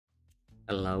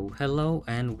Hello,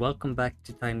 and welcome back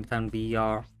to Tiny Town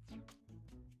VR.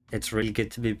 It's really good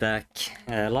to be back.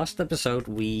 Last episode,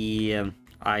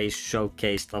 I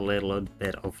showcased a little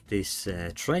bit of this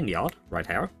train yard right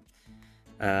here,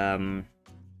 and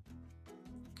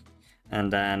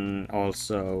then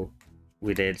also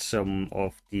we did some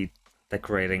of the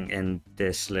decorating in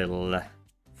this little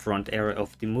front area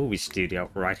of the movie studio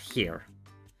right here.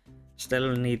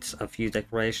 Still needs a few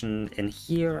decoration in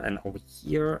here and over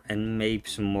here, and maybe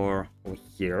some more over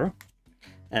here.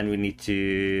 And we need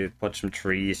to put some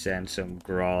trees and some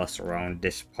grass around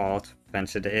this part,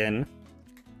 fence it in,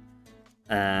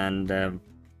 and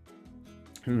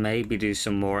maybe do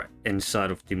some more inside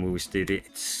of the movie studio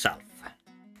itself.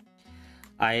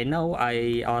 I know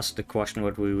I asked the question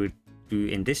what we would do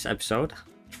in this episode: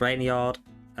 train yard,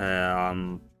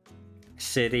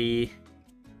 city,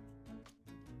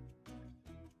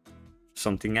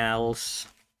 something else.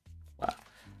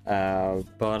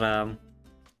 But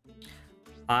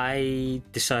I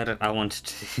decided I wanted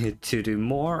to do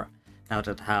more now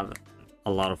that I have a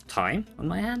lot of time on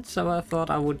my hands, so I thought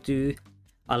I would do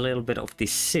a little bit of the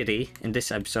city in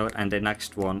this episode, and the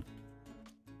next one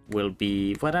will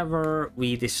be whatever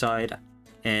we decide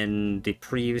in the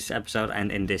previous episode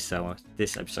and in this episode.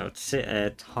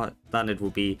 Then it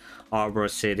will be Harbour,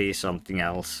 city, something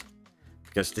else,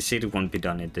 because the city won't be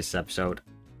done in this episode.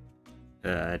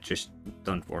 Just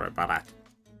don't worry about that.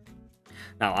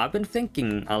 Now, I've been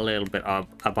thinking a little bit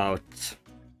about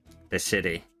the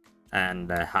city and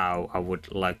how I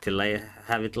would like to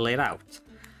have it laid out,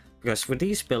 because with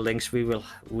these buildings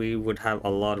we would have a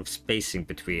lot of spacing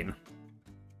between.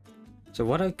 So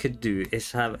what I could do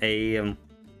is have a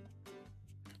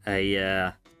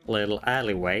little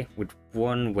alleyway with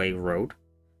one-way road.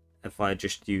 If I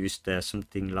just used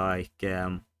something like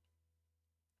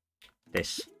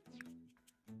this,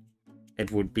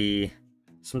 it would be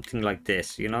something like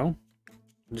this, you know?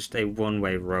 Just a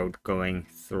one-way road going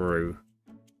through.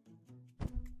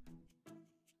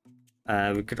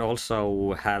 We could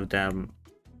also have them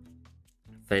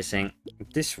facing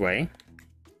this way.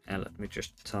 And let me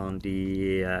just turn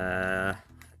the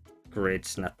grid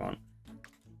snap on.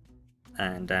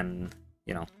 And then,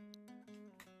 you know,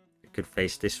 could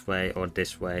face this way or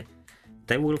this way.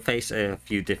 They will face a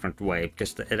few different ways,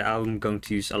 because I'm going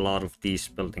to use a lot of these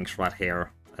buildings right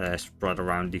here spread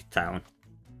around the town.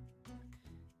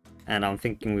 And I'm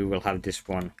thinking we will have this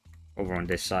one over on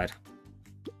this side,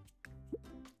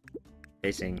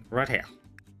 facing right here.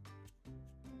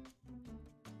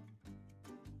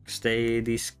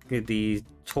 The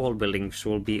tall buildings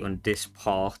will be on this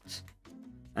part,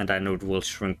 and I know it will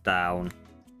shrink down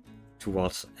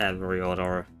towards every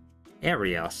other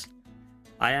areas.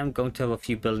 I am going to have a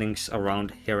few buildings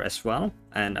around here as well,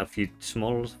 and a few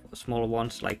smaller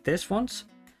ones like this ones,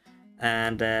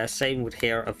 and same with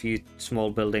here, a few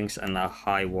small buildings and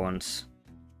high ones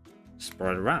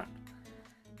spread around.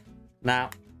 Now,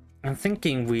 I'm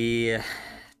thinking we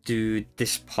do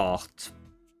this part,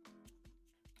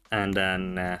 and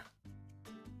then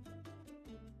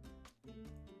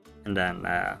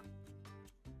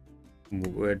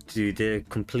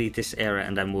complete this area,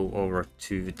 and then move over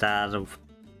to that of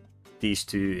these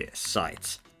two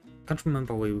sites. Can't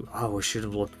remember we should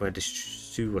have looked where the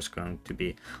zoo was going to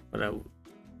be, but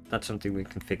that's something we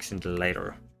can fix into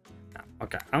later.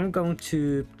 Okay, I'm going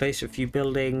to place a few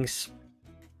buildings,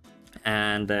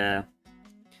 and yeah,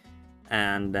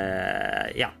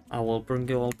 I will bring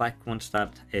you all back once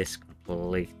that is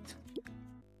complete.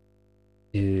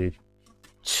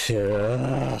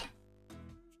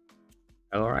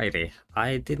 Alrighty,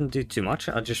 I didn't do too much.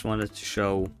 I just wanted to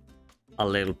show a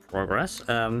little progress.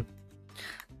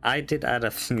 I did add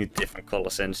a few different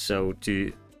colors in, so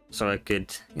I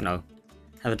could, you know,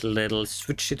 have it a little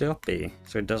switch it up,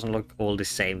 so it doesn't look all the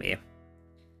same here.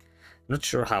 Not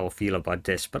sure how I feel about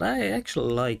this, but I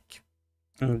actually like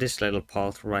this little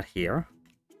part right here.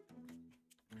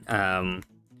 In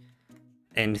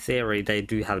theory, they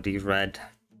do have the red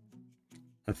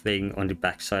thing on the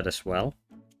back side as well.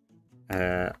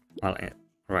 Well,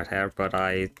 right here, but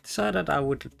I decided I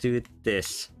would do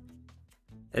this.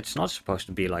 It's not supposed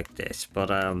to be like this, but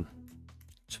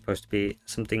it's supposed to be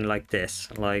something like this,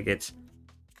 like it's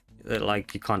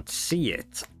like you can't see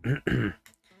it.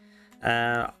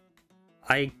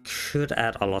 I could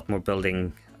add a lot more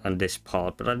building on this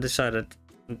part, but I decided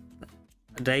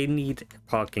they need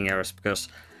parking areas, because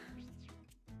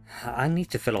I need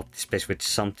to fill up the space with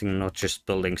something, not just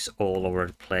buildings all over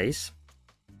the place.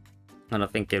 And I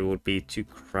think it would be too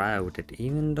crowded,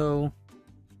 even though...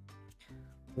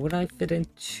 Would I fit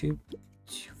into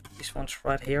these ones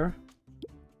right here?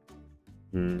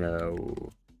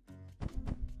 No.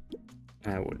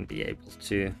 I wouldn't be able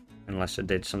to unless I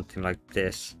did something like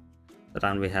this. But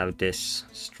then we have this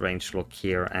strange look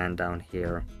here and down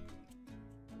here.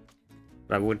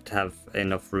 But I would have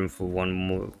enough room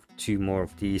for two more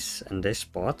of these in this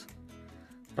spot.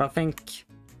 But I think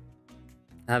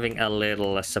having a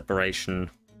little separation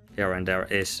here and there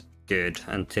is good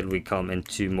until we come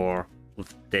into more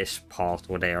of this part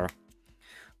or there,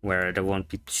 where there won't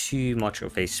be too much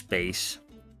of a space.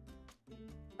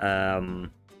 Because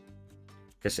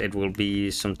it will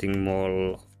be something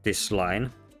more of this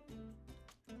line.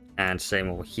 And same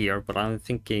over here, but I'm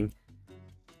thinking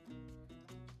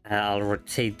I'll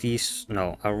rotate these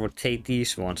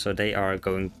ones so they are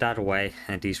going that way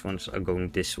and these ones are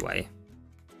going this way.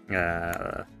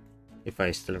 If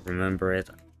I still remember it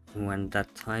when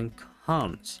that time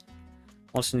comes.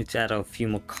 Also need to add a few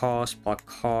more cars, park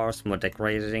cars, more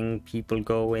decorating, people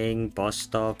going, bus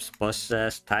stops,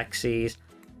 buses, taxis.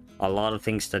 A lot of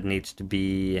things that needs to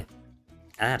be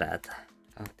added.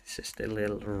 Oh, this is the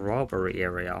little robbery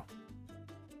area.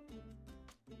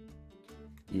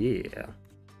 Yeah.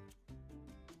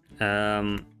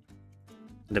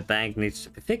 The bank needs to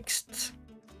be fixed.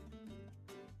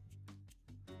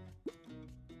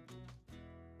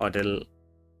 Or this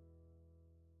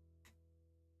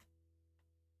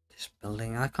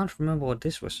building, I can't remember what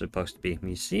this was supposed to be.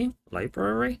 Museum?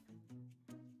 Library?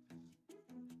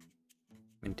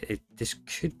 I mean, this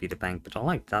could be the bank, but I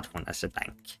like that one as a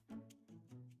bank.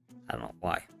 I don't know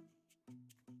why.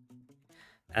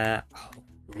 Oh,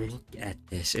 look at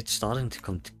this. It's starting to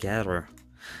come together.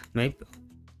 Maybe.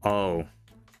 Oh,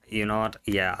 you know what?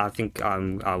 Yeah, I think I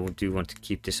do want to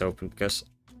keep this open because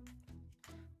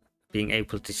being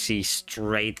able to see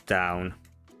straight down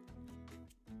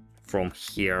from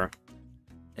here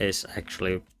is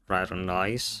actually rather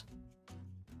nice.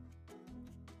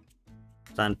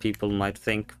 Then people might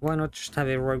think, why not just have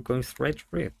a road going straight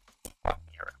through?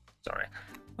 Parking area. Sorry.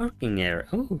 Parking area.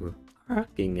 Oh,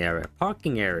 parking area.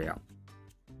 Parking area.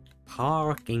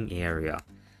 Parking area.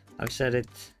 I've said it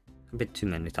a bit too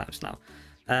many times now.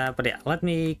 But yeah, let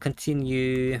me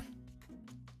continue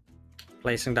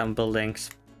placing down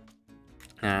buildings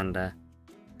and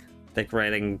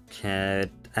decorating.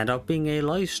 End up being a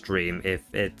live stream if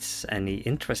it's any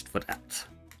interest for that.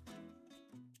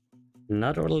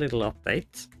 Another little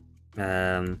update.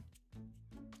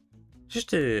 Just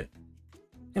to,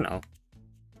 you know,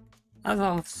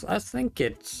 I think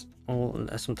it's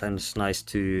sometimes nice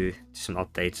to do some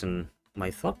updates on my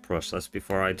thought process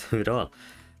before I do it all.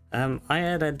 I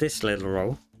added this little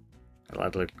row, a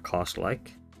little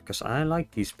cost-like, because I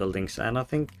like these buildings and I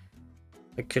think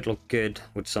it could look good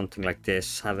with something like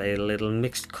this. Have a little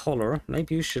mixed color.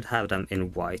 Maybe you should have them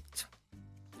in white,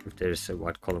 if there's a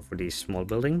white color for these small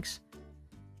buildings.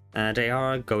 They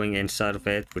are going inside of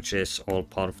it, which is all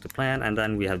part of the plan, and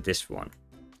then we have this one.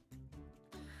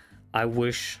 I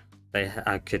wish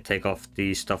I could take off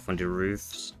the stuff on the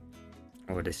roofs,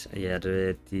 or this, yeah,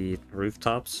 the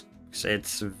rooftops, because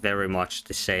it's very much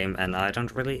the same, and I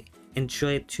don't really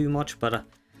enjoy it too much, but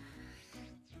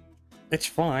it's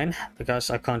fine because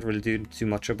I can't really do too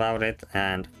much about it,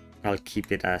 and I'll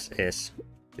keep it as is.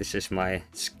 This is my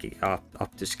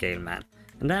up to scale man.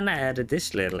 And then I added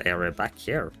this little area back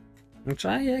here, which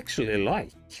I actually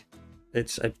like.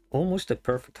 It's almost a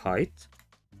perfect height.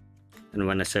 And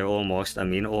when I say almost, I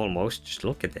mean almost. Just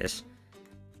look at this.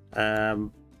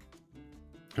 And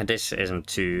this isn't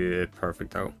too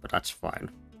perfect though, but that's fine.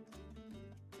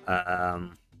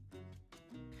 But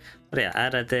yeah, I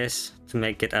added this to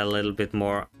make it a little bit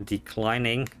more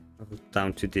declining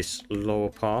down to this lower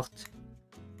part.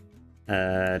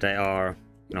 They are,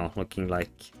 you know, looking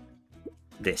like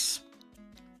this,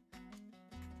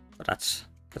 but that's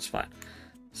fine.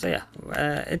 So yeah,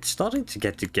 it's starting to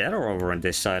get together over on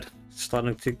this side. It's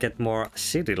starting to get more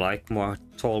city-like, more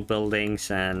tall buildings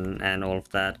and all of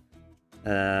that.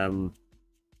 And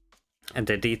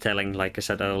the detailing, like I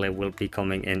said earlier, will be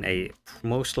coming in a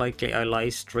most likely a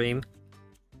live stream.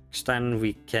 Then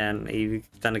I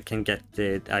can get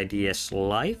the ideas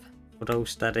live for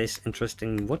those that is interested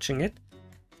in watching it.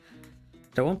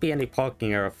 There won't be any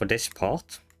parking area for this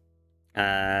part.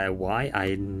 Why?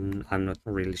 I'm not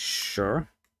really sure.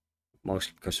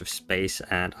 Mostly because of space,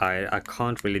 and I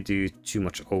can't really do too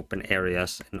much open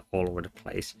areas in all over the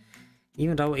place.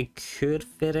 Even though it could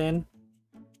fit in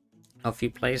a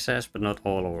few places, but not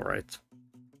all over it.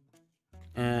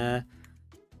 Yeah,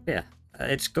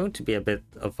 it's going to be a bit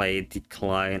of a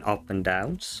decline up and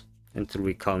downs until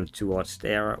we come towards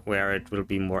there, where it will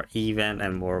be more even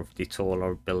and more of the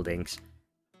taller buildings.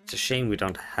 It's a shame we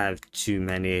don't have too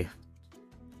many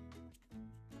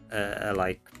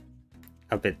like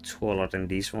a bit taller than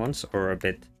these ones, or a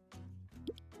bit...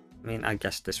 I mean, I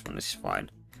guess this one is fine.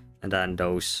 And then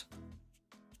those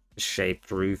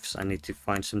shaped roofs I need to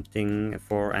find something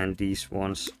for, and these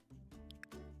ones.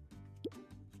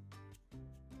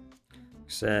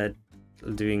 Said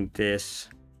doing this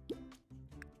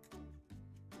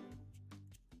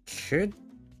could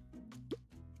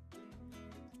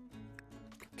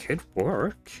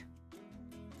work.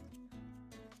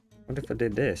 What if I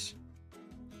did this?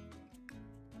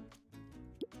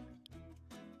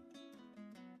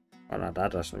 Oh no,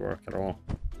 that doesn't work at all.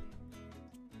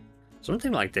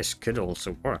 Something like this could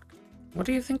also work. What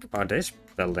do you think about this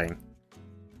building?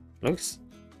 Looks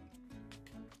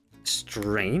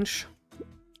strange.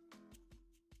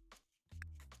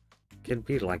 Could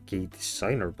be like a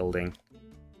designer building.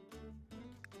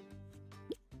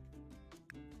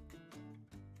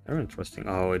 Very interesting.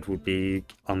 Oh, it would be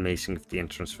amazing if the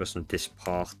entrance was on this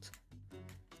part.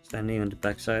 Standing on the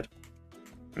backside?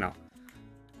 No.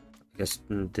 Because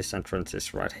this entrance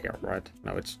is right here, right?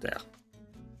 No, it's there.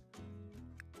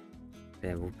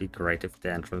 Yeah, it would be great if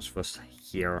the entrance was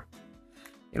here.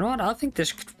 You know what? I think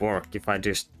this could work if I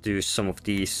just do some of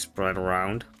these spread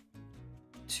around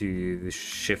to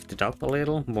shift it up a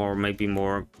little more, maybe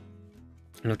more.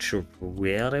 Not sure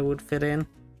where they would fit in.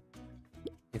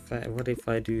 What if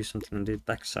I do something on the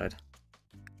backside?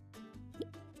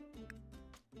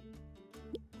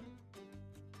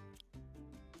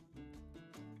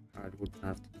 Oh, it would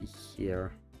have to be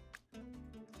here.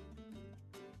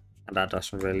 And that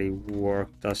doesn't really work,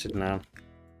 does it now?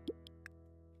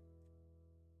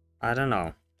 I don't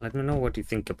know. Let me know what you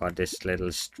think about this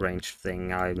little strange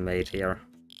thing I made here.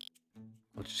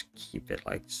 I'll just keep it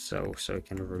like so I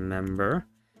can remember.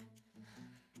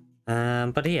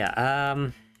 But yeah,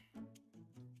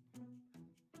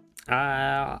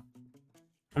 I'm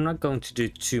not going to do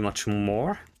too much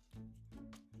more.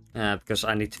 Because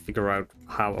I need to figure out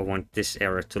how I want this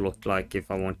area to look like. If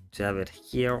I want to have it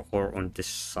here or on this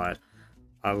side.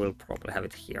 I will probably have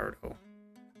it here though.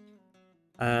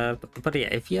 But yeah,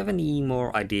 if you have any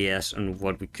more ideas on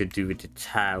what we could do with the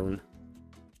town,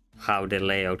 how the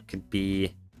layout could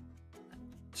be,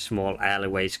 small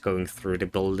alleyways going through the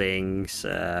buildings,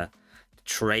 the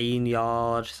train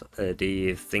yard,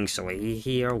 the things over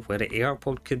here, where the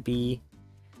airport could be,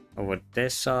 over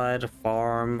this side,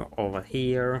 farm over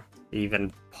here,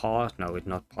 even past, no, it's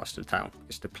not past the town,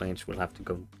 because the planes will have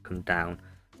to come down.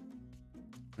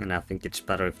 And I think it's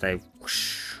better if they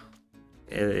whoosh.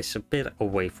 It's a bit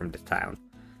away from the town,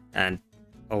 and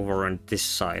over on this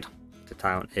side of the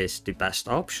town is the best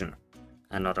option,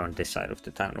 and not on this side of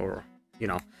the town, or you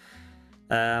know.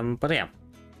 But yeah,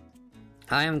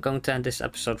 I am going to end this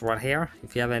episode right here.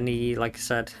 If you have any, like I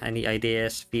said, any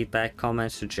ideas, feedback,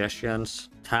 comments, suggestions,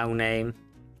 town name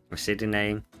or city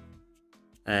name,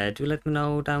 do let me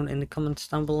know down in the comments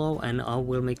down below, and I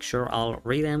will make sure I'll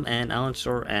read them and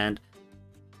answer, and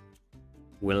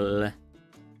will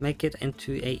make it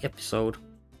into a episode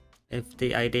if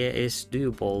the idea is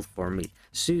doable for me.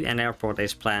 Zoo and airport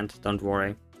is planned, don't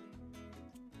worry.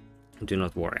 Do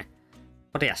not worry.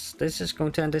 But yes, this is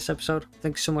going to end this episode.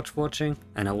 Thanks so much for watching,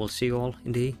 and I will see you all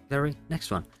in the very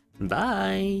next one.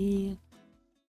 Bye!